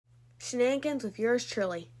Shenanigans with yours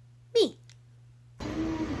truly, me. Well,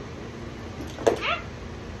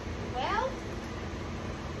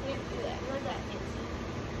 can't do that. Where's that fancy?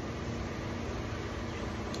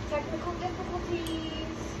 Technical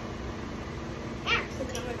difficulties.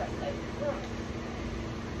 Sitting on my birthday.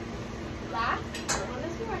 Laugh. I'm on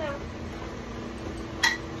this floor now.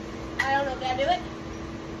 I don't know. Did I do it?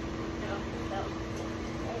 No. No.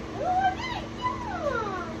 Oh, I did it. Yeah.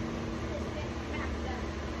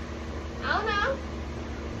 I don't know.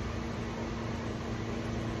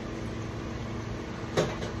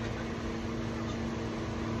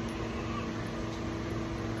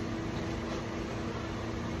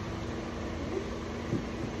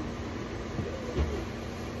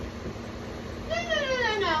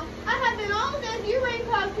 No. I have been all this. Your rain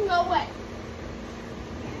clouds can go away.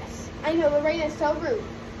 Yes. I know, but rain is so rude.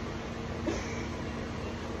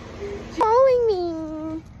 Following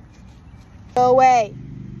me. Go away.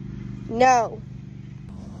 No.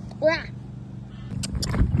 Rah.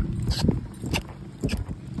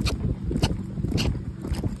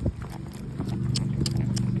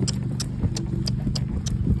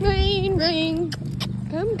 Rain, rain,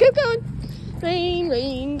 come, keep going. Rain,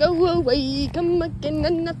 rain, go away, come again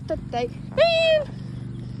another day. Rain!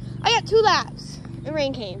 I got 2 laps, and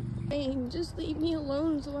rain came. Rain, just leave me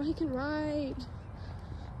alone so I can ride.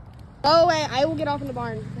 Go away, I will get off in the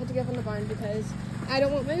barn. I have to get off in the barn because I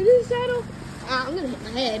don't want my new saddle. I'm gonna hit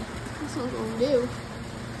my head. That's what I'm gonna do.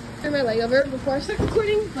 Turn my leg over before I start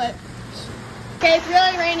recording, but. Okay, it's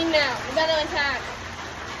really raining now. I got no attack.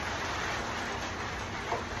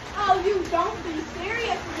 Oh, you don't be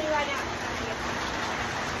serious with me right now.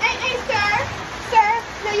 Hey, sir. Sir,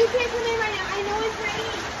 no, you can't come in right now. I know it's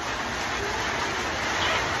raining.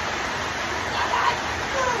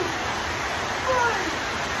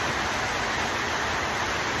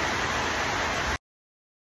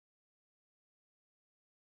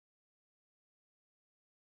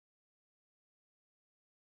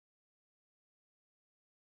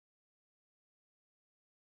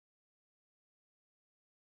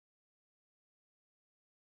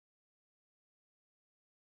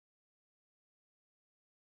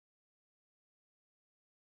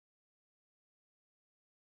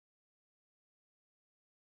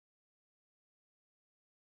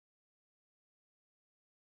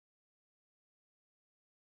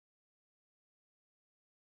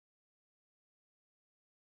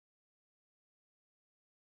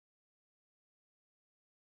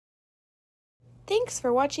 Thanks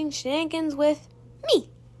for watching Shenanigans with me.